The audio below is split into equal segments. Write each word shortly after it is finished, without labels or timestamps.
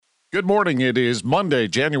Good morning. It is Monday,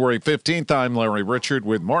 January 15th. I'm Larry Richert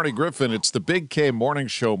with Marty Griffin. It's the Big K Morning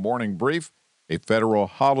Show Morning Brief, a federal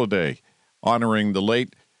holiday honoring the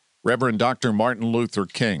late Reverend Dr. Martin Luther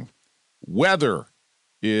King. Weather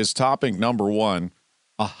is topic number one.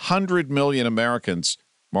 100 million Americans,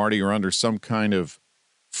 Marty, are under some kind of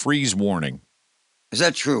freeze warning. Is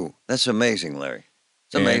that true? That's amazing, Larry.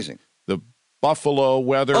 It's amazing. And the Buffalo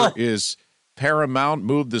weather is paramount.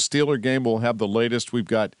 Move the Steeler game. We'll have the latest. We've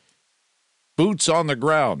got boots on the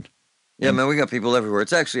ground. Yeah, man, we got people everywhere.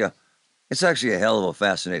 It's actually a hell of a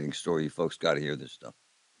fascinating story. You folks got to hear this stuff.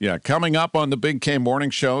 Yeah, coming up on the Big K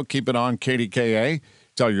Morning Show, keep it on KDKA.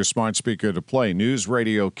 Tell your smart speaker to play News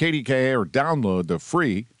Radio KDKA or download the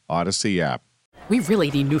free Odyssey app. We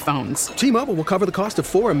really need new phones. T-Mobile will cover the cost of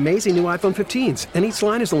 4 amazing new iPhone 15s, and each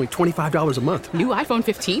line is only $25 a month. New iPhone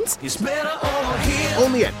 15s? It's better over here.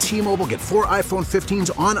 Only at T-Mobile, get 4 iPhone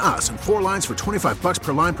 15s on us and 4 lines for $25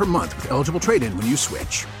 per line per month with eligible trade-in when you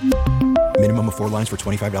switch. Minimum of 4 lines for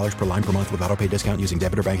 $25 per line per month with autopay discount using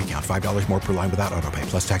debit or bank account. $5 more per line without autopay,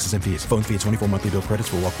 plus taxes and fees. Phone fee at 24 monthly bill credits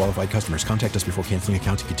for well-qualified customers. Contact us before canceling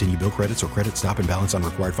account to continue bill credits or credit stop and balance on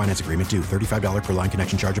required finance agreement due. $35 per line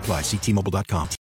connection charge applies. See T-Mobile.com.